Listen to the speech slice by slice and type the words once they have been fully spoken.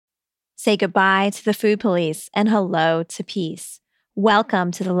Say goodbye to the food police and hello to peace. Welcome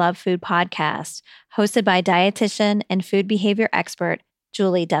to the Love Food Podcast, hosted by dietitian and food behavior expert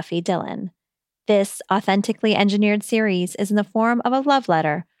Julie Duffy Dillon. This authentically engineered series is in the form of a love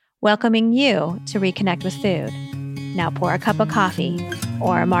letter, welcoming you to reconnect with food. Now pour a cup of coffee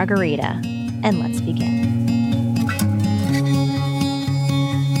or a margarita, and let's begin.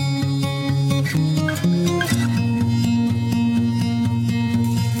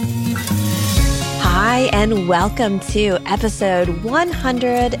 Hi, and welcome to episode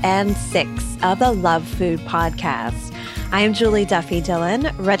 106 of the Love Food Podcast. I am Julie Duffy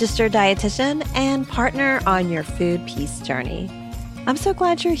Dillon, registered dietitian and partner on your food peace journey. I'm so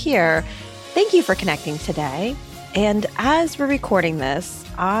glad you're here. Thank you for connecting today. And as we're recording this,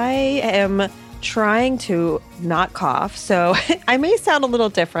 I am trying to not cough, so I may sound a little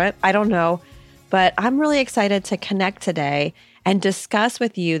different. I don't know, but I'm really excited to connect today and discuss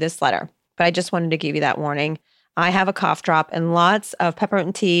with you this letter. But I just wanted to give you that warning. I have a cough drop and lots of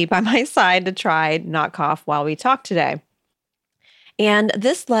peppermint tea by my side to try not cough while we talk today. And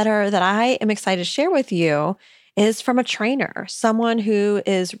this letter that I am excited to share with you is from a trainer, someone who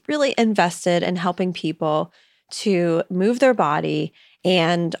is really invested in helping people to move their body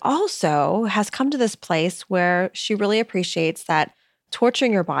and also has come to this place where she really appreciates that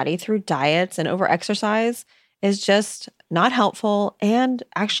torturing your body through diets and overexercise is just not helpful and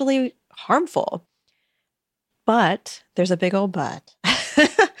actually harmful. But there's a big old but.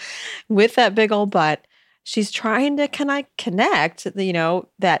 With that big old but, she's trying to connect,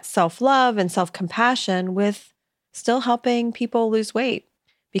 that self-love and self-compassion with still helping people lose weight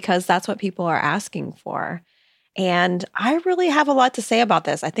because that's what people are asking for. And I really have a lot to say about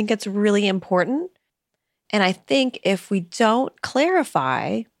this. I think it's really important. And I think if we don't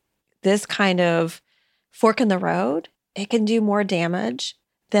clarify this kind of fork in the road, it can do more damage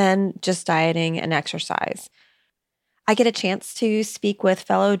than just dieting and exercise. I get a chance to speak with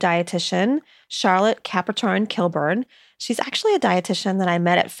fellow dietitian Charlotte Caperton-Kilburn. She's actually a dietitian that I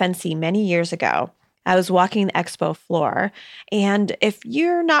met at Fancy many years ago. I was walking the expo floor, and if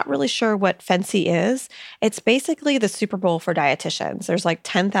you're not really sure what Fancy is, it's basically the Super Bowl for dietitians. There's like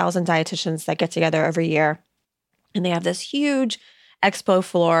 10,000 dietitians that get together every year, and they have this huge expo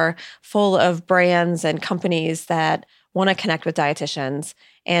floor full of brands and companies that want to connect with dietitians.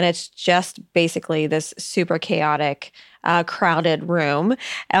 And it's just basically this super chaotic, crowded room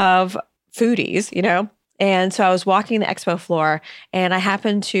of foodies, And so I was walking the expo floor and I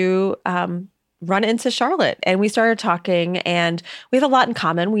happened to run into Charlotte and we started talking, and we have a lot in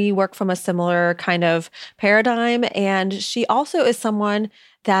common. We work from a similar kind of paradigm. And she also is someone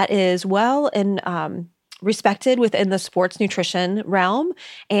that is well and respected within the sports nutrition realm.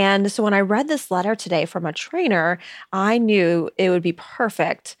 And so when I read this letter today from a trainer, I knew it would be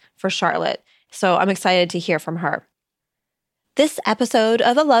perfect for Charlotte. So I'm excited to hear from her. This episode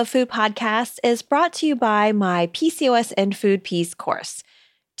of the Love Food Podcast is brought to you by my PCOS and Food Peace course.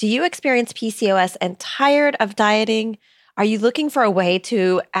 Do you experience PCOS and tired of dieting? Are you looking for a way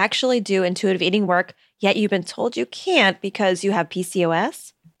to actually do intuitive eating work, yet you've been told you can't because you have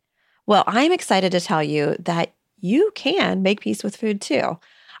PCOS? Well, I'm excited to tell you that you can make peace with food too.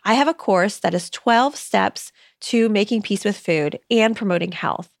 I have a course that is 12 steps to making peace with food and promoting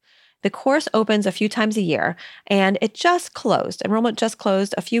health. The course opens a few times a year, and it just closed. Enrollment just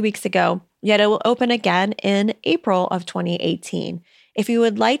closed a few weeks ago, yet it will open again in April of 2018. If you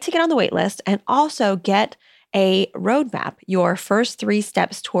would like to get on the wait list and also get a roadmap, your first 3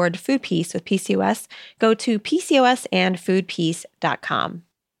 steps toward food peace with PCOS, go to PCOSandFoodPeace.com.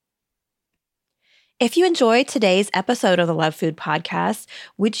 If you enjoyed today's episode of the Love Food Podcast,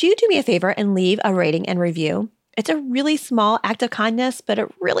 would you do me a favor and leave a rating and review? It's a really small act of kindness, but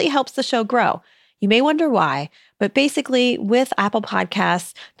it really helps the show grow. You may wonder why, but basically with Apple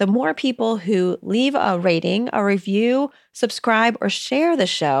Podcasts, the more people who leave a rating, a review, subscribe, or share the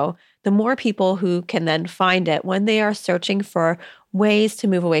show, the more people who can then find it when they are searching for ways to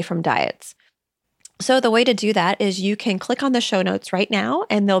move away from diets. So the way to do that is you can click on the show notes right now,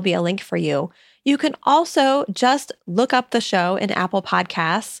 and there'll be a link for you. You can also just look up the show in Apple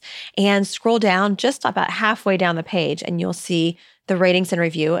Podcasts and scroll down just about halfway down the page, and you'll see the ratings and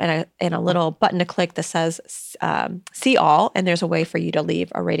review and a little button to click that says see all, and there's a way for you to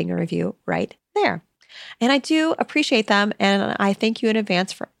leave a rating and review right there. And I do appreciate them, and I thank you in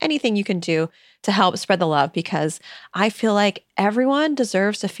advance for anything you can do to help spread the love, because I feel like everyone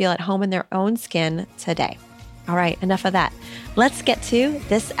deserves to feel at home in their own skin today. All right, enough of that. Let's get to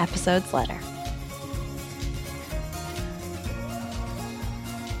this episode's letter.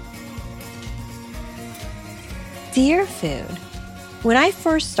 Dear Food, When I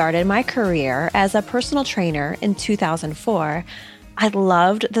first started my career as a personal trainer in 2004, I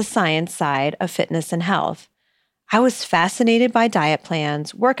loved the science side of fitness and health. I was fascinated by diet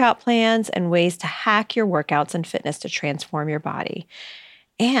plans, workout plans, and ways to hack your workouts and fitness to transform your body.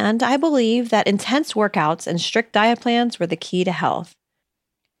 And I believe that intense workouts and strict diet plans were the key to health.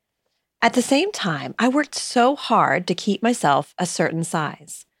 At the same time, I worked so hard to keep myself a certain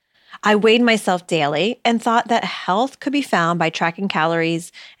size. I weighed myself daily and thought that health could be found by tracking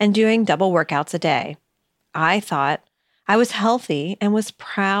calories and doing double workouts a day. I thought I was healthy and was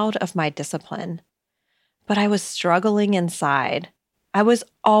proud of my discipline. But I was struggling inside. I was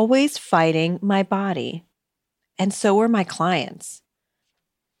always fighting my body. And so were my clients.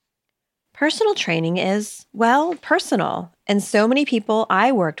 Personal training is, well, personal. And so many people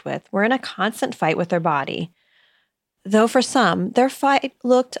I worked with were in a constant fight with their body. Though for some, their fight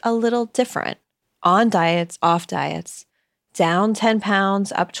looked a little different. On diets, off diets, down 10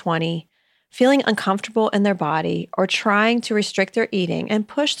 pounds, up 20, feeling uncomfortable in their body, or trying to restrict their eating and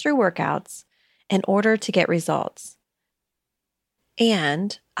push through workouts in order to get results.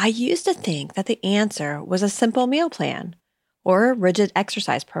 And I used to think that the answer was a simple meal plan or a rigid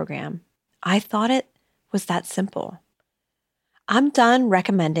exercise program. I thought it was that simple. I'm done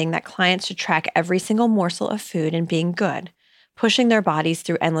recommending that clients should track every single morsel of food and being good, pushing their bodies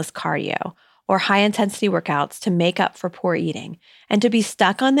through endless cardio or high-intensity workouts to make up for poor eating, and to be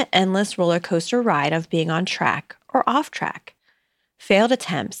stuck on the endless roller coaster ride of being on track or off track. Failed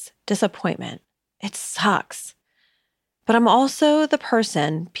attempts, disappointment. It sucks. But I'm also the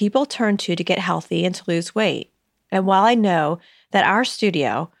person people turn to get healthy and to lose weight. And while I know that our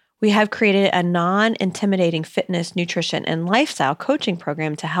studio, we have created a non-intimidating fitness, nutrition, and lifestyle coaching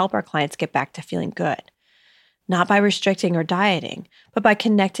program to help our clients get back to feeling good. Not by restricting or dieting, but by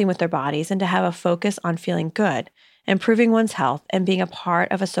connecting with their bodies and to have a focus on feeling good, improving one's health, and being a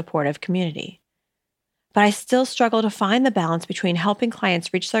part of a supportive community. But I still struggle to find the balance between helping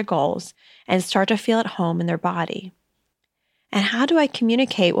clients reach their goals and start to feel at home in their body. And how do I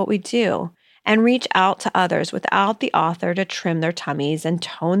communicate what we do and reach out to others without the author to trim their tummies and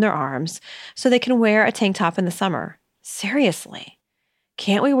tone their arms so they can wear a tank top in the summer? Seriously,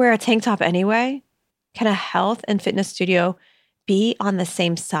 can't we wear a tank top anyway? Can a health and fitness studio be on the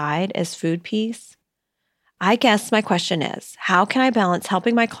same side as food peace? I guess my question is, how can I balance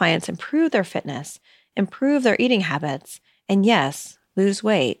helping my clients improve their fitness, improve their eating habits, and yes, lose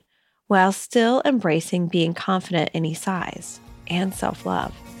weight, while still embracing being confident in each size and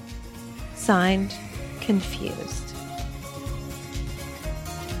self-love? Signed, Confused.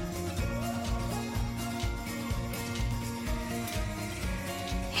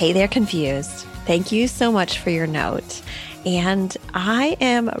 Hey there, Confused. Thank you so much for your note. And I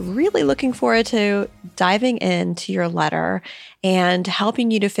am really looking forward to diving into your letter and helping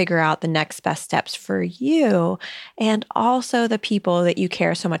you to figure out the next best steps for you and also the people that you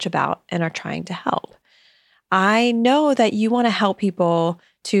care so much about and are trying to help. I know that you want to help people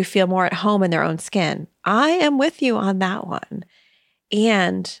to feel more at home in their own skin. I am with you on that one.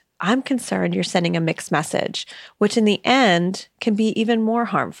 And I'm concerned you're sending a mixed message, which in the end can be even more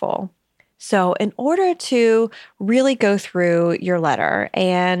harmful. So in order to really go through your letter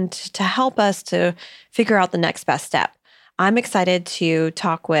and to help us to figure out the next best step, I'm excited to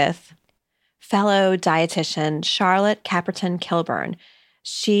talk with fellow dietitian Charlotte Caperton-Kilburn.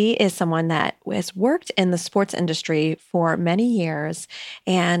 She is someone that has worked in the sports industry for many years,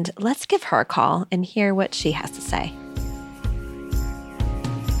 and let's give her a call and hear what she has to say.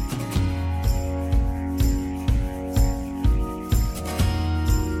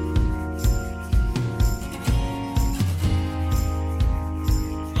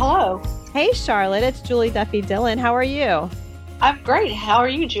 Hello. Hey, Charlotte. It's Julie Duffy Dillon. How are you? I'm great. How are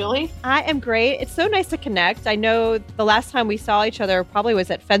you, Julie? I am great. It's so nice to connect. I know the last time we saw each other probably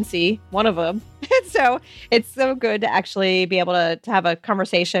was at Fancy, one of them. So it's so good to actually be able to have a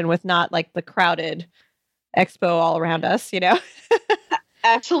conversation with not like the crowded expo all around us, you know?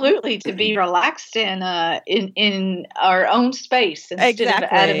 Absolutely. To be relaxed in our own space instead of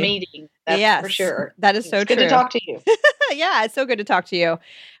at a meeting. That's for sure. That is so it's true. Good to talk to you. Yeah, it's so good to talk to you.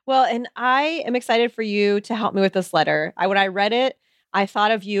 Well, and I am excited for you to help me with this letter. When I read it, I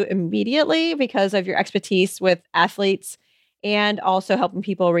thought of you immediately because of your expertise with athletes and also helping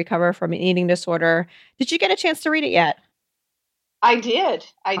people recover from an eating disorder. Did you get a chance to read it yet? I did.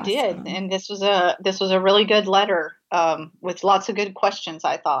 Awesome. And this was a really good letter with lots of good questions,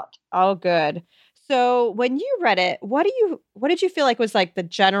 I thought. Oh, good. So when you read it, what did you feel like was like the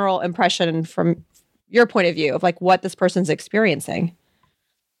general impression from your point of view of like what this person's experiencing?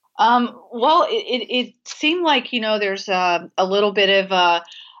 Well, it seemed like, there's a little bit of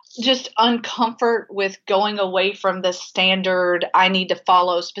just uncomfort with going away from the standard. I need to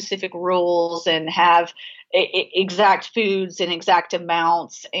follow specific rules and have exact foods and exact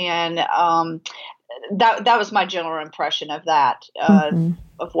amounts. And that was my general impression of that,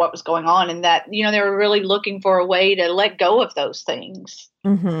 of what was going on. And that, they were really looking for a way to let go of those things.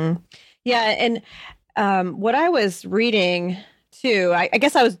 Mm-hmm. Yeah. And what I was reading too, I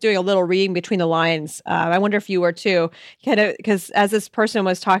guess I was doing a little reading between the lines. I wonder if you were too, kind of, because as this person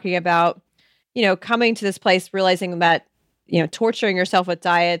was talking about, coming to this place, realizing that, torturing yourself with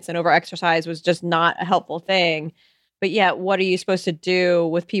diets and over-exercise was just not a helpful thing. But yet, what are you supposed to do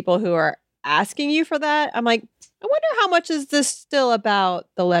with people who are asking you for that? I'm like, I wonder how much is this still about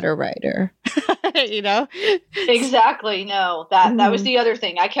the letter writer? Exactly. No, that was the other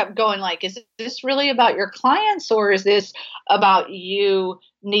thing. I kept going like, is this really about your clients, or is this about you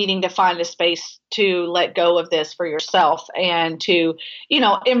needing to find a space to let go of this for yourself and to,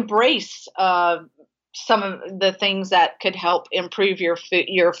 embrace some of the things that could help improve your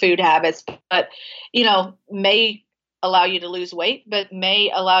food habits, but, may allow you to lose weight, but may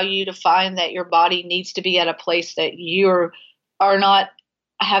allow you to find that your body needs to be at a place that you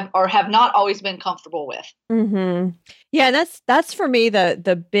have not always been comfortable with. Mm-hmm. Yeah, and that's for me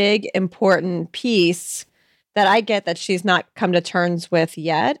the big important piece that I get that she's not come to terms with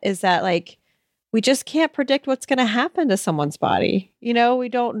yet is that like we just can't predict what's going to happen to someone's body. We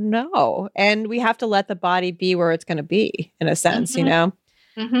don't know, and we have to let the body be where it's going to be in a sense.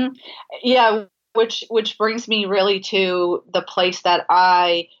 Mm-hmm. Yeah. Which brings me really to the place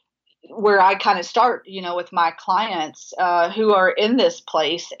where I kind of start, with my clients who are in this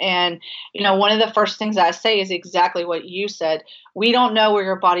place. And, one of the first things I say is exactly what you said. We don't know where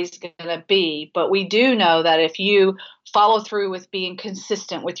your body's going to be, but we do know that if you follow through with being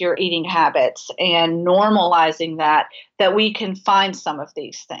consistent with your eating habits and normalizing that we can find some of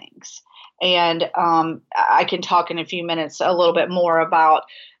these things. And I can talk in a few minutes a little bit more about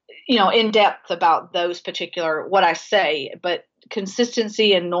in depth about those particular, what I say, but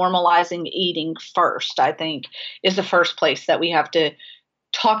consistency and normalizing eating first, I think, is the first place that we have to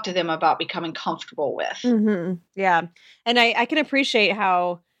talk to them about becoming comfortable with. Mm-hmm. Yeah. And I can appreciate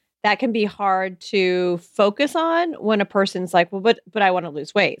how that can be hard to focus on when a person's like, well, but I want to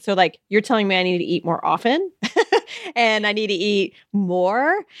lose weight. So like, you're telling me I need to eat more often and I need to eat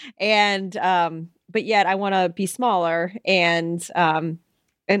more. And, but yet I want to be smaller. And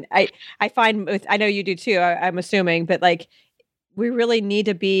I find I know you do too, I'm assuming, but like, we really need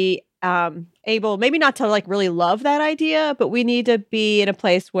to be able, maybe not to like really love that idea, but we need to be in a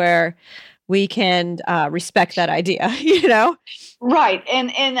place where we can respect that idea, Right.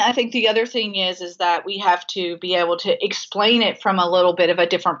 And I think the other thing is that we have to be able to explain it from a little bit of a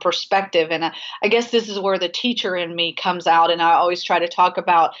different perspective. And I guess this is where the teacher in me comes out. And I always try to talk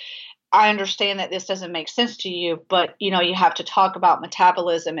about, I understand that this doesn't make sense to you, but you have to talk about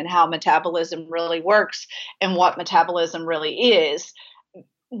metabolism and how metabolism really works and what metabolism really is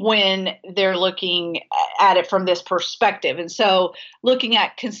when they're looking at it from this perspective. And so looking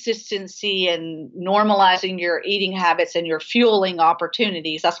at consistency and normalizing your eating habits and your fueling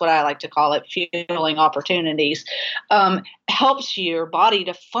opportunities, that's what I like to call it, fueling opportunities, helps your body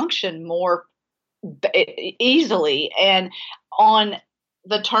to function more easily and on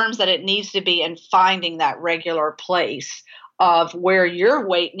the terms that it needs to be, and finding that regular place of where your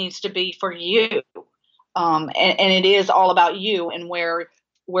weight needs to be for you. And it is all about you and where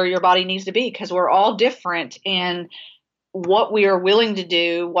your body needs to be, because we're all different in what we are willing to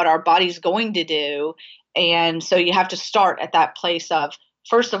do, what our body's going to do. And so you have to start at that place of,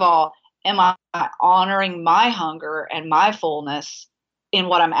 first of all, am I honoring my hunger and my fullness in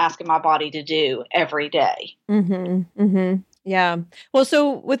what I'm asking my body to do every day? Mm-hmm. Mm-hmm. Yeah. Well,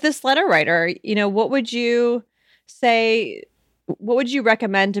 so with this letter writer, what would you say, what would you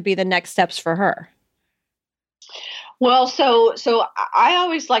recommend to be the next steps for her? Well, so I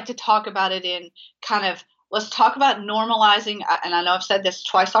always like to talk about it in kind of, let's talk about normalizing, and I know I've said this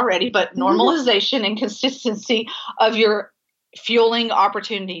twice already, but normalization and consistency of your fueling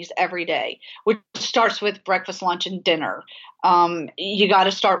opportunities every day, which starts with breakfast, lunch, and dinner. You got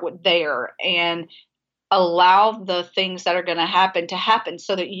to start with there and allow the things that are going to happen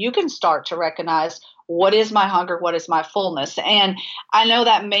so that you can start to recognize, what is my hunger? What is my fullness? And I know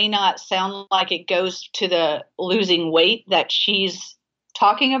that may not sound like it goes to the losing weight that she's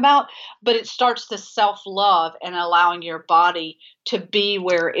talking about, but it starts the self-love and allowing your body to be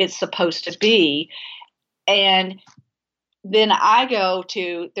where it's supposed to be. And then I go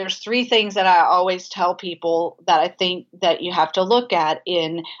to, there's three things that I always tell people that I think that you have to look at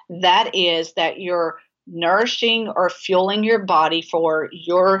that is that you're nourishing or fueling your body for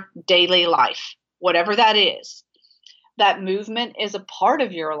your daily life, whatever that is. That movement is a part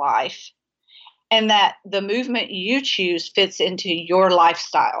of your life, and that the movement you choose fits into your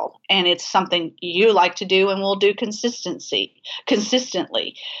lifestyle, and it's something you like to do and will do consistently.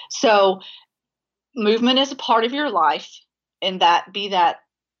 So movement is a part of your life, and that be that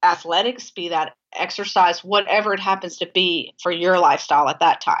athletics, be that exercise, whatever it happens to be for your lifestyle at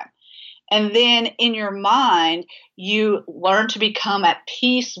that time. And then in your mind, you learn to become at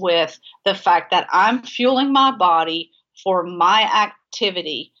peace with the fact that I'm fueling my body for my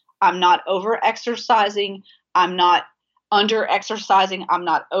activity. I'm not over exercising. I'm not under exercising. I'm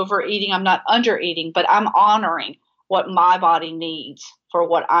not overeating. I'm not under eating, but I'm honoring what my body needs for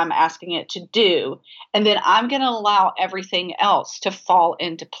what I'm asking it to do. And then I'm going to allow everything else to fall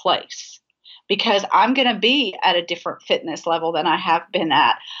into place, because I'm going to be at a different fitness level than I have been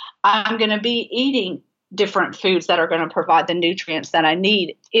at. I'm going to be eating different foods that are going to provide the nutrients that I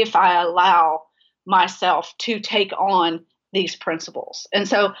need if I allow myself to take on these principles. And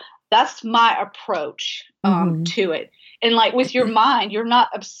so that's my approach to it. And like with your mind, you're not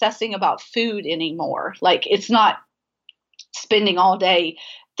obsessing about food anymore. Like it's not spending all day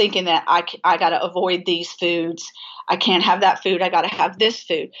thinking that I got to avoid these foods. I can't have that food. I got to have this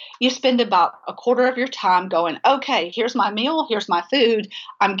food. You spend about a quarter of your time going, okay, here's my meal. Here's my food.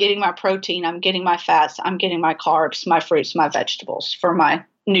 I'm getting my protein. I'm getting my fats. I'm getting my carbs, my fruits, my vegetables for my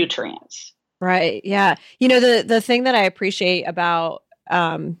nutrients. Right. Yeah. You know, the thing that I appreciate about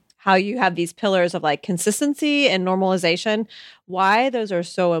how you have these pillars of like consistency and normalization, why those are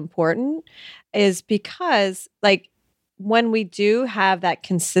so important is because like when we do have that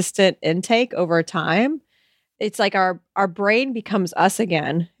consistent intake over time, it's like our brain becomes us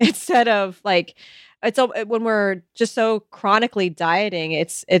again instead of like when we're just so chronically dieting,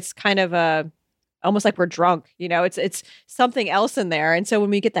 it's kind of almost like we're drunk, you know, it's something else in there. And so when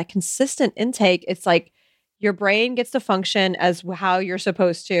we get that consistent intake, it's like your brain gets to function as how you're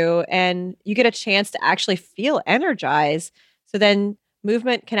supposed to, and you get a chance to actually feel energized. So then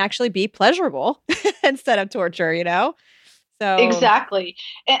movement can actually be pleasurable instead of torture, you know? So exactly.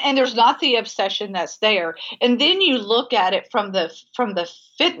 And there's not the obsession that's there. And then you look at it from the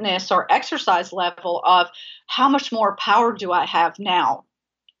fitness or exercise level of how much more power do I have now?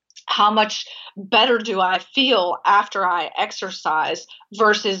 How much better do I feel after I exercise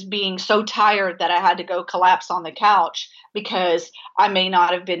versus being so tired that I had to go collapse on the couch because I may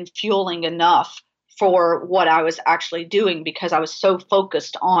not have been fueling enough for what I was actually doing because I was so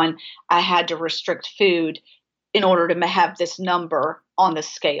focused on I had to restrict food in order to have this number on the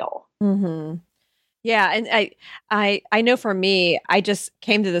scale. Mm-hmm. Yeah. And I know for me, I just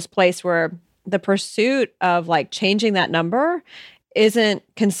came to this place where the pursuit of like changing that number isn't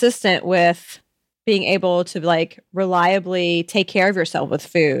consistent with being able to like reliably take care of yourself with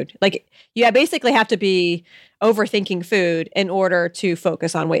food. Like you basically have to be overthinking food in order to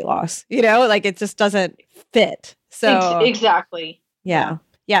focus on weight loss, you know, like it just doesn't fit. So exactly. Yeah.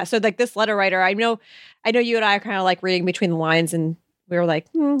 Yeah. So like this letter writer, I know you and I are kind of like reading between the lines, and we were like,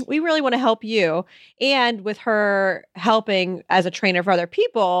 we really want to help you. And with her helping as a trainer for other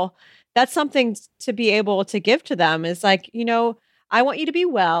people, that's something to be able to give to them is like, you know, I want you to be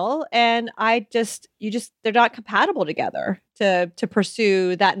well. And they're not compatible together to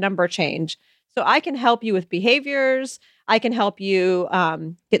pursue that number change. So I can help you with behaviors. I can help you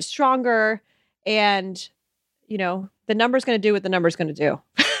get stronger. And, you know, the number's going to do what the number's going to do.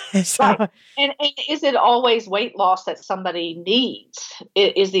 So, right. And is it always weight loss that somebody needs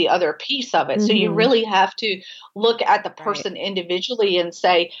is the other piece of it. Mm-hmm. So you really have to look at the person individually and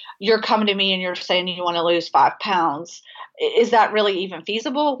say, you're coming to me and you're saying you want to lose 5 pounds. Is that really even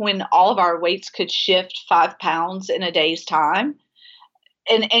feasible when all of our weights could shift 5 pounds in a day's time?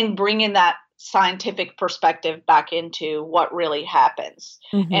 And bringing that scientific perspective back into what really happens.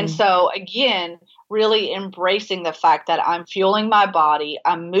 Mm-hmm. And so again, really embracing the fact that I'm fueling my body,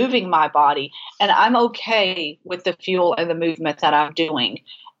 I'm moving my body, and I'm okay with the fuel and the movement that I'm doing.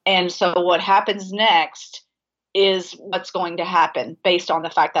 And so what happens next is what's going to happen based on the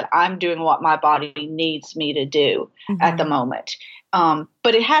fact that I'm doing what my body needs me to do at the moment.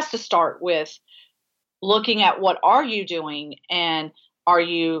 But it has to start with looking at what are you doing, and are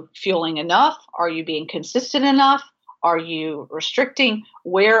you fueling enough? Are you being consistent enough? Are you restricting?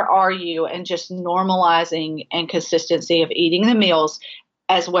 Where are you? And just normalizing and consistency of eating the meals,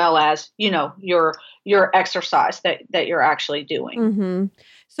 as well as, you know, your exercise that you're actually doing. Mm-hmm.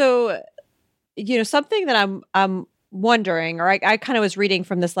 So, you know, something that I'm wondering, or I kind of was reading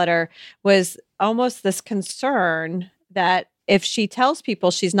from this letter, was almost this concern that if she tells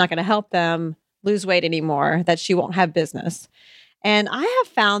people she's not going to help them lose weight anymore, that she won't have business. And I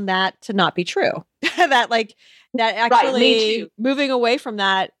have found that to not be true. that actually moving away from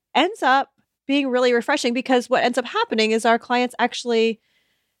that ends up being really refreshing, because what ends up happening is our clients actually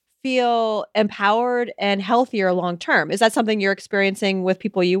feel empowered and healthier long term. Is that something you're experiencing with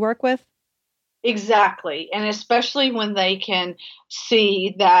people you work with? Exactly. And especially when they can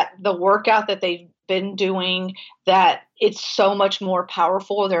see that the workout that they've been doing, that it's so much more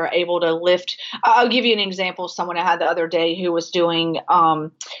powerful. They're able to lift. I'll give you an example of someone I had the other day who was doing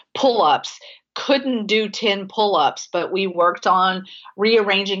pull-ups, couldn't do 10 pull-ups, but we worked on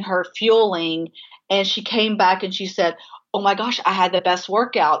rearranging her fueling. And she came back and she said, oh my gosh, I had the best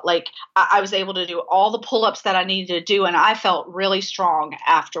workout. Like I was able to do all the pull-ups that I needed to do. And I felt really strong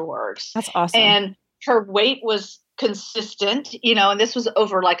afterwards. That's awesome. And her weight was consistent, and this was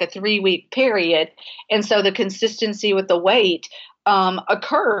over like a 3-week period. And so the consistency with the weight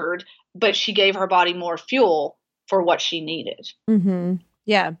occurred, but she gave her body more fuel for what she needed. Mm-hmm.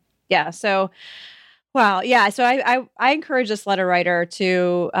 Yeah. Yeah. So, wow. Yeah. So I encourage this letter writer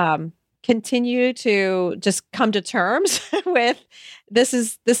to, continue to just come to terms with this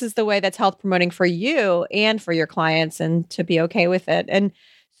is the way that's health promoting for you and for your clients, and to be okay with it. And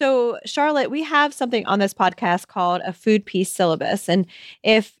so, Charlotte, we have something on this podcast called a food peace syllabus. And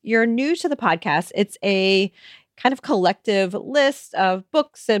if you're new to the podcast, it's a kind of collective list of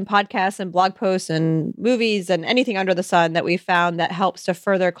books and podcasts and blog posts and movies and anything under the sun that we found that helps to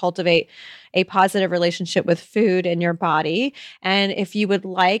further cultivate a positive relationship with food and your body. And if you would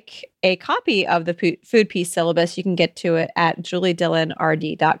like a copy of the food peace syllabus, you can get to it at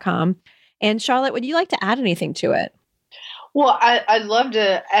juliedillonrd.com. And Charlotte, would you like to add anything to it? Well, I'd love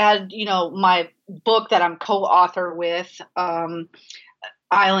to add, my book that I'm co-author with,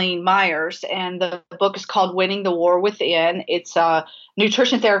 Eileen Myers, and the book is called Winning the War Within. It's a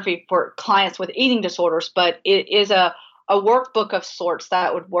nutrition therapy for clients with eating disorders, but it is a workbook of sorts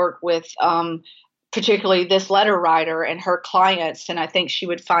that would work with particularly this letter writer and her clients. And I think she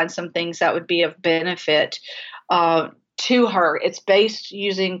would find some things that would be of benefit to her. It's based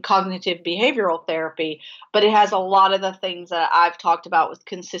using cognitive behavioral therapy, but it has a lot of the things that I've talked about with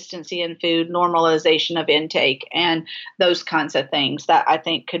consistency in food, normalization of intake, and those kinds of things that I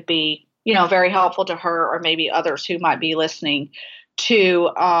think could be, very helpful to her, or maybe others who might be listening to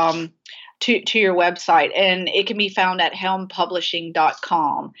your website. And it can be found at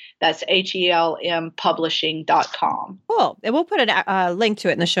helmpublishing.com. That's HELM publishing.com. Cool. And we'll put a link to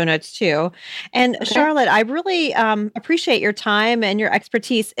it in the show notes too. And okay. Charlotte, I really appreciate your time and your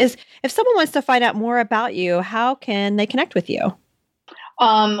expertise. If someone wants to find out more about you, how can they connect with you?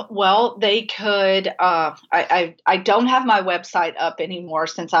 Well, they could, I don't have my website up anymore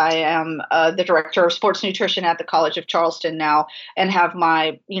since I am the director of sports nutrition at the College of Charleston now, and have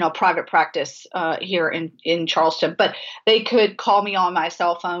my, private practice here in Charleston. But they could call me on my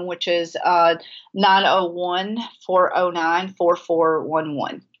cell phone, which is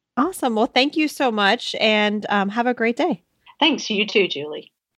 901-409-4411. Awesome. Well, thank you so much, and have a great day. Thanks. You too,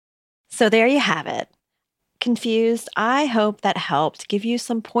 Julie. So there you have it. Confused? I hope that helped give you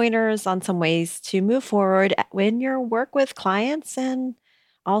some pointers on some ways to move forward in your work with clients, and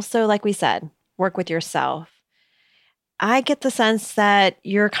also, like we said, work with yourself. I get the sense that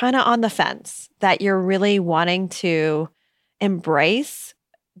you're kind of on the fence, that you're really wanting to embrace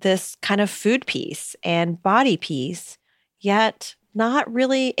this kind of food piece and body piece, yet not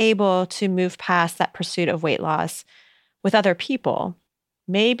really able to move past that pursuit of weight loss with other people.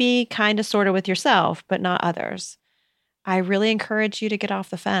 Maybe kind of sort of with yourself, but not others. I really encourage you to get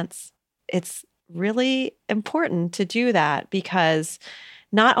off the fence. It's really important to do that, because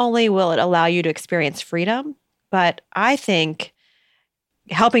not only will it allow you to experience freedom, but I think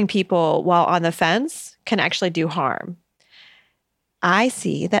helping people while on the fence can actually do harm. I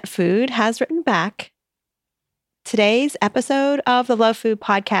see that food has written back. Today's episode of the Love Food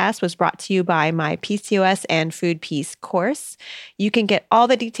Podcast was brought to you by my PCOS and Food Peace course. You can get all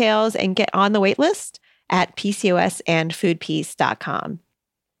the details and get on the wait list at PCOSandFoodPeace.com.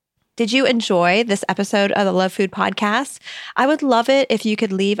 Did you enjoy this episode of the Love Food Podcast? I would love it if you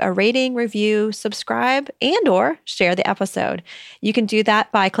could leave a rating, review, subscribe, and/or share the episode. You can do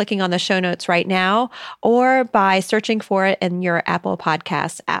that by clicking on the show notes right now, or by searching for it in your Apple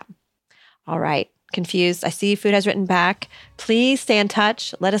Podcasts app. All right. Confused? I see food has written back. Please stay in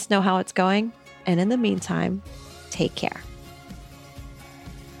touch. Let us know how it's going. And in the meantime, take care.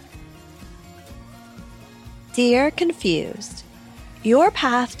 Dear Confused, your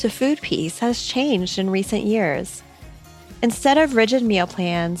path to food peace has changed in recent years. Instead of rigid meal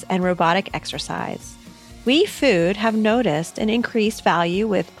plans and robotic exercise, we food have noticed an increased value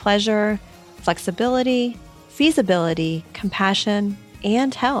with pleasure, flexibility, feasibility, compassion,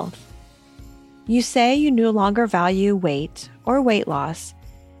 and health. You say you no longer value weight or weight loss,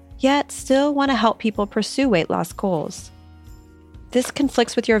 yet still want to help people pursue weight loss goals. This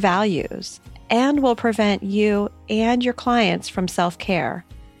conflicts with your values and will prevent you and your clients from self-care.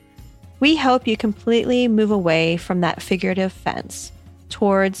 We hope you completely move away from that figurative fence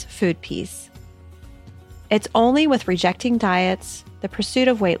towards food peace. It's only with rejecting diets, the pursuit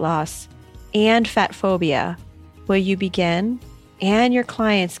of weight loss, and fat phobia will you begin and your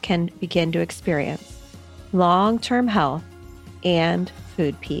clients can begin to experience long-term health and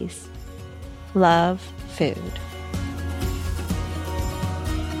food peace. Love food.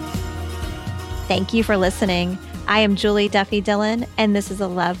 Thank you for listening. I am Julie Duffy Dillon, and this is a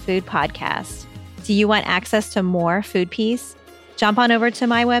Love Food podcast. Do you want access to more food peace? Jump on over to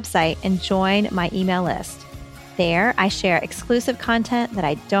my website and join my email list. There, I share exclusive content that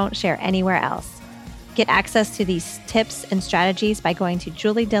I don't share anywhere else. Get access to these tips and strategies by going to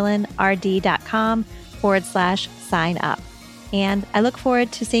juliedillonrd.com/sign up. And I look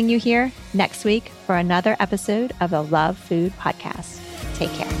forward to seeing you here next week for another episode of the Love Food podcast.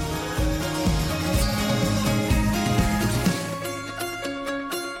 Take care.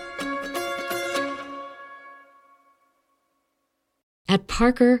 At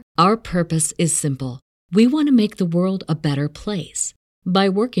Parker, our purpose is simple. We want to make the world a better place by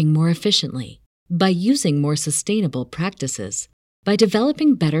working more efficiently, by using more sustainable practices, by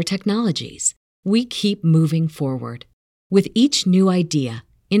developing better technologies. We keep moving forward. With each new idea,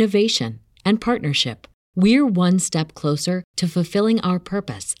 innovation, and partnership, we're one step closer to fulfilling our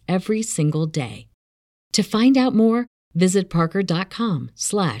purpose every single day. To find out more, visit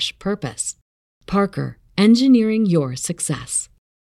parker.com/purpose. Parker, engineering your success.